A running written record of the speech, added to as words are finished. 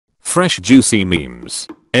Fresh juicy memes.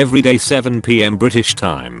 Every day 7 PM British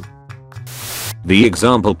time. The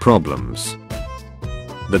example problems.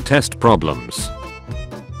 The test problems.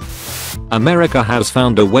 America has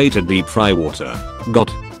found a way to deep fry water.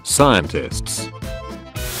 Got scientists.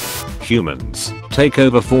 Humans take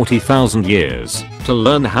over 40,000 years to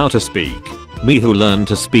learn how to speak. Me who learned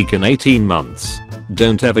to speak in 18 months.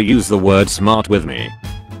 Don't ever use the word smart with me.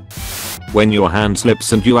 When your hand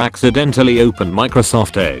slips and you accidentally open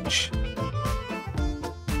Microsoft Edge.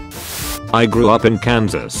 I grew up in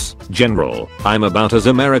Kansas. General, I'm about as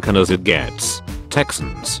American as it gets.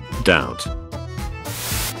 Texans, doubt.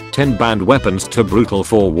 10 banned weapons too brutal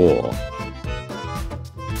for war.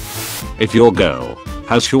 If your girl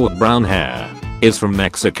has short brown hair, is from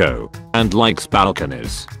Mexico, and likes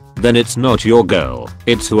balconies, then it's not your girl,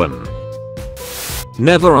 it's one.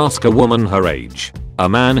 Never ask a woman her age, a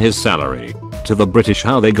man his salary, to the British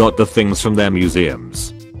how they got the things from their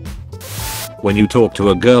museums. When you talk to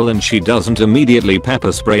a girl and she doesn't immediately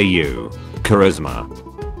pepper spray you, charisma.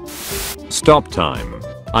 Stop time.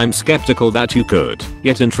 I'm skeptical that you could,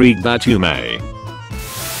 yet intrigued that you may.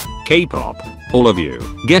 K-pop, all of you,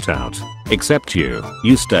 get out, except you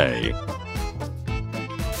stay.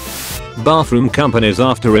 Bathroom companies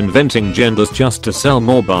after inventing genders just to sell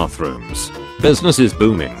more bathrooms. Business is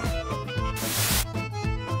booming.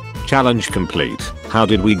 Challenge complete. How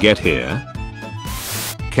did we get here?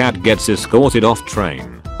 Cat gets escorted off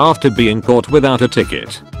train after being caught without a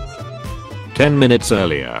ticket. 10 minutes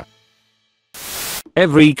earlier.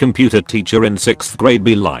 Every computer teacher in 6th grade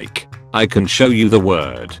be like, I can show you the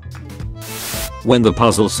word. When the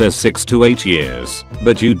puzzle says 6 to 8 years,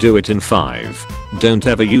 but you do it in 5, don't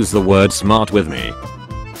ever use the word smart with me.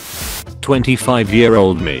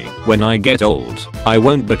 25-year-old me, when I get old, I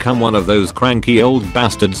won't become one of those cranky old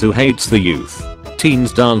bastards who hates the youth.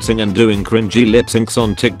 Teens dancing and doing cringy lip syncs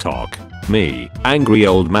on TikTok. Me, angry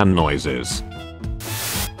old man noises.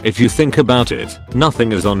 If you think about it,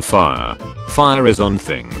 nothing is on fire. Fire is on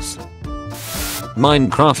things.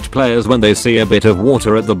 Minecraft players when they see a bit of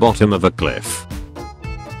water at the bottom of a cliff.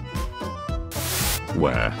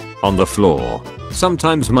 Where? On the floor.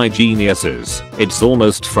 Sometimes my geniuses, it's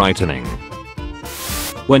almost frightening.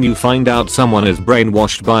 When you find out someone is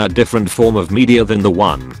brainwashed by a different form of media than the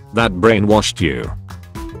one that brainwashed you.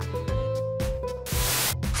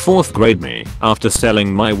 4th grade me, after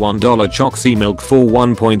selling my $1 Choxy milk for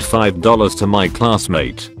 $1.5 to my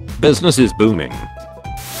classmate. Business is booming.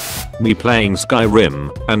 Me playing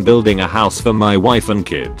Skyrim and building a house for my wife and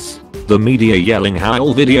kids. The media yelling how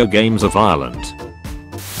all video games are violent.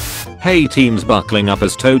 Hey teens buckling up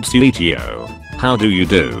as Toadsuitio. How do you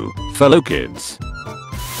do, fellow kids?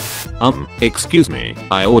 Excuse me,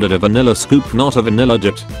 I ordered a vanilla scoop not a vanilla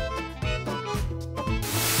dipped.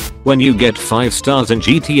 When you get 5 stars in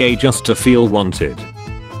GTA just to feel wanted.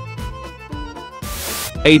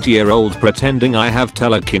 8-year-old pretending I have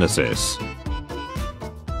telekinesis.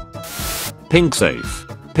 Pink safe.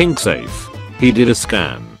 Pink safe. He did a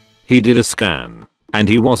scan. He did a scan. And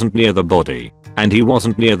he wasn't near the body. And he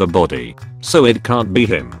wasn't near the body. So it can't be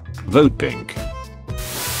him. Vote pink.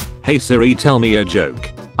 Hey Siri, tell me a joke.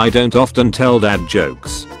 I don't often tell dad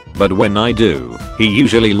jokes. But when I do, he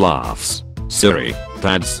usually laughs. Siri,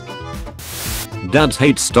 dads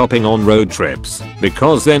hate stopping on road trips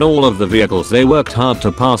because then all of the vehicles they worked hard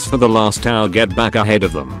to pass for the last hour get back ahead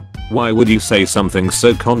of them. Why would you say something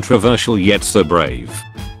so controversial yet so brave?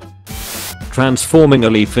 Transforming a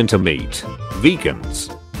leaf into meat.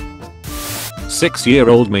 Vegans.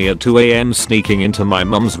 6-year-old me at 2 AM sneaking into my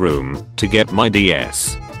mum's room to get my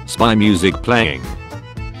DS. Spy music playing.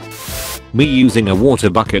 Me using a water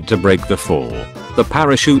bucket to break the fall. The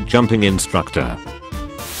parachute jumping instructor.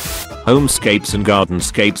 Homescapes and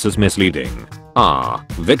gardenscapes as misleading.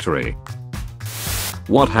 Victory.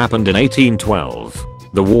 What happened in 1812?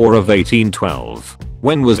 The War of 1812.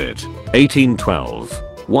 When was it? 1812.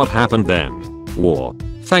 What happened then? War.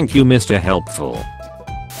 Thank you, Mr. Helpful.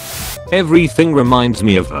 Everything reminds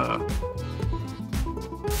me of her.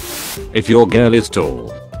 If your girl is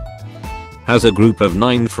tall, has a group of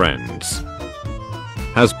 9 friends,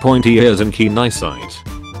 has pointy ears and keen eyesight,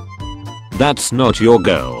 that's not your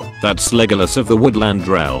girl, that's Legolas of the Woodland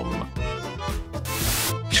Realm.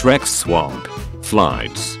 Shrek's swamp.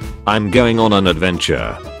 Flights. I'm going on an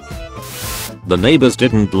adventure. The neighbors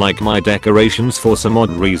didn't like my decorations for some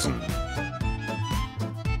odd reason.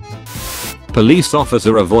 Police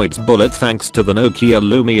officer avoids bullet thanks to the Nokia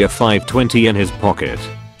Lumia 520 in his pocket.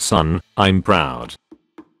 Son, I'm proud.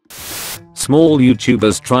 Small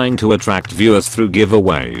YouTubers trying to attract viewers through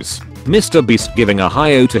giveaways. Mr. Beast giving a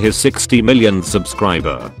hi-oh to his 60 millionth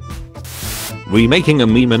subscriber. Remaking a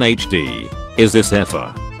meme in HD. Is this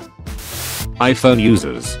ever? iPhone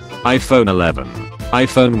users. iPhone 11.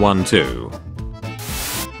 iPhone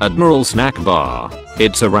 1-2. Admiral Snack Bar.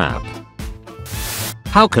 It's a wrap.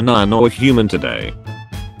 How can I annoy a human today?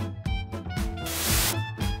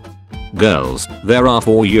 Girls, there are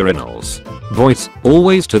 4 urinals. Boys,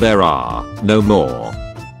 always to there are no more.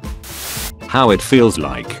 How it feels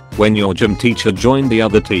like when your gym teacher joined the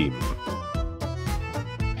other team.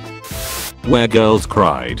 Where girls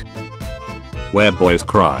cried. Where boys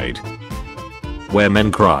cried. Where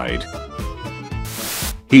men cried.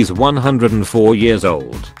 He's 104 years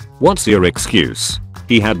old. What's your excuse?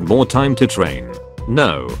 He had more time to train.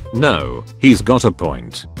 No, he's got a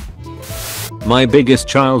point. My biggest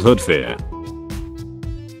childhood fear.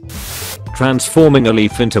 Transforming a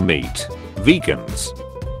leaf into meat. Vegans.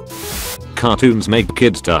 Cartoons make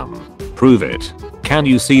kids dumb. Prove it. Can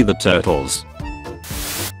you see the turtles?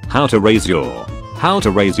 How to raise your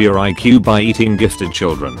IQ by eating gifted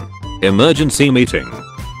children. Emergency meeting.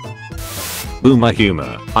 Boomer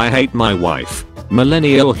humor. I hate my wife.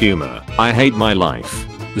 Millennial humor. I hate my life.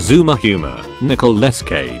 Zoomer humor. Nicolas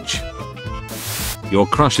Cage. Your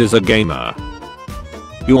crush is a gamer.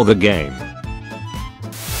 You're the game.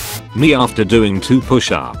 Me after doing 2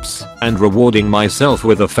 push-ups and rewarding myself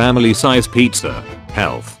with a family-size pizza.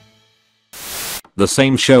 Health. The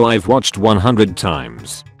same show I've watched 100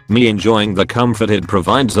 times. Me enjoying the comfort it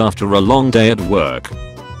provides after a long day at work.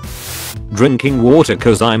 Drinking water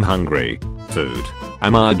cause I'm hungry. Food.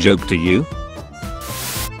 Am I a joke to you?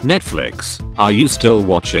 Netflix. Are you still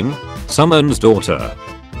watching? Someone's daughter.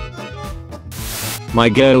 My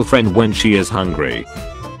girlfriend when she is hungry.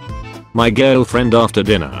 My girlfriend after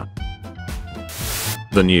dinner.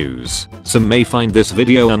 The news. Some may find this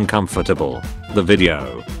video uncomfortable. The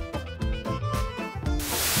video.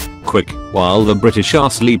 Quick, while the British are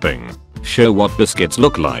sleeping, show what biscuits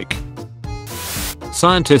look like.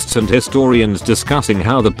 Scientists and historians discussing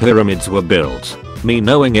how the pyramids were built. Me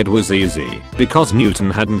knowing it was easy because Newton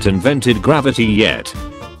hadn't invented gravity yet.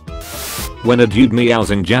 When a dude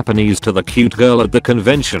meows in Japanese to the cute girl at the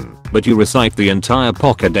convention, but you recite the entire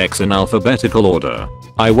Pokédex in alphabetical order,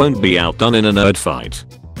 I won't be outdone in a nerd fight.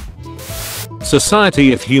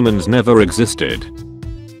 Society if humans never existed.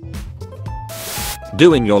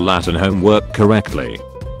 Doing your Latin homework correctly.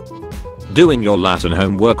 Doing your Latin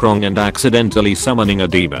homework wrong and accidentally summoning a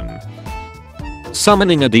demon.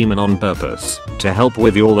 Summoning a demon on purpose to help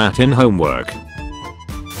with your Latin homework.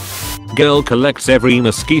 Girl collects every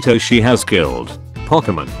mosquito she has killed.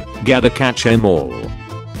 Pokemon, gotta catch 'em all.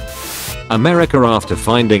 America after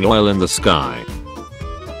finding oil in the sky.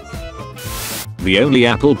 The only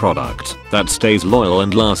Apple product that stays loyal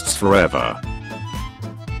and lasts forever.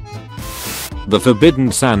 The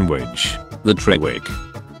forbidden sandwich. The Triwick.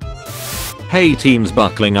 Hey teams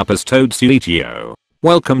buckling up as Toad Suetio.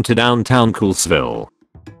 Welcome to downtown Coolsville.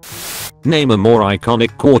 Name a more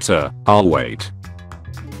iconic quarter. I'll wait.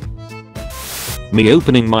 Me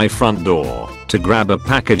opening my front door to grab a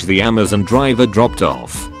package the Amazon driver dropped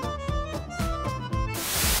off.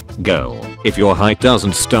 Girl, if your height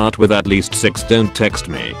doesn't start with at least 6 don't text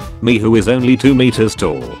me. Me who is only 2 meters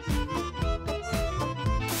tall.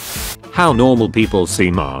 How normal people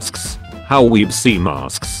see masks. How weebs see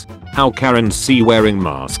masks. How Karens see wearing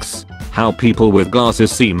masks. How people with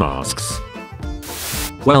glasses see masks.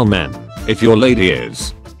 Well men, if your lady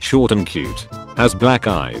is short and cute, has black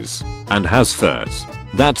eyes, and has furs,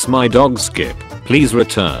 that's my dog Skip, please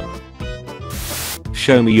return.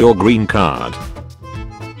 Show me your green card.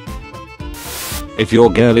 If your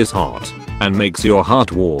girl is hot and makes your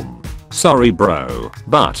heart warm, sorry bro,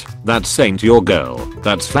 but that's ain't your girl,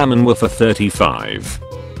 that's Flamin' for 35.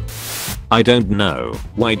 I don't know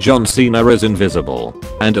why John Cena is invisible,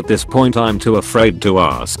 and at this point I'm too afraid to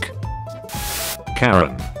ask.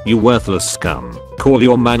 Karen, you worthless scum, call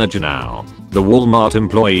your manager now. The Walmart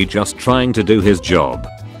employee just trying to do his job.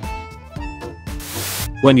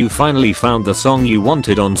 When you finally found the song you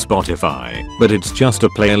wanted on Spotify, but it's just a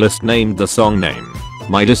playlist named the song name.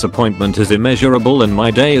 My disappointment is immeasurable and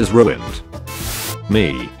my day is ruined.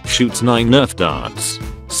 Me shoots 9 Nerf darts.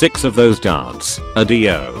 6 of those darts are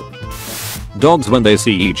DO. Dogs when they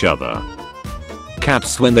see each other.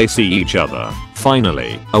 Cats when they see each other.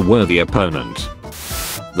 Finally, a worthy opponent.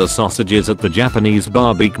 The sausages at the Japanese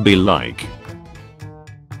barbecue be like.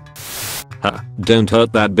 Don't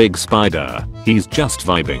hurt that big spider, he's just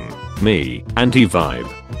vibing. Me, anti-vibe.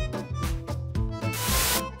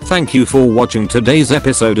 Thank you for watching today's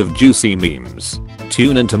episode of Juicy Memes.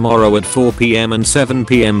 Tune in tomorrow at 4 PM and 7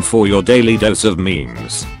 PM for your daily dose of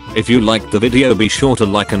memes. If you liked the video be sure to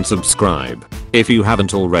like and subscribe. if you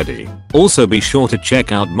haven't already. Also be sure to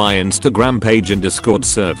check out my Instagram page and Discord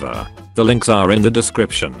server. The links are in the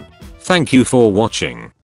description. Thank you for watching.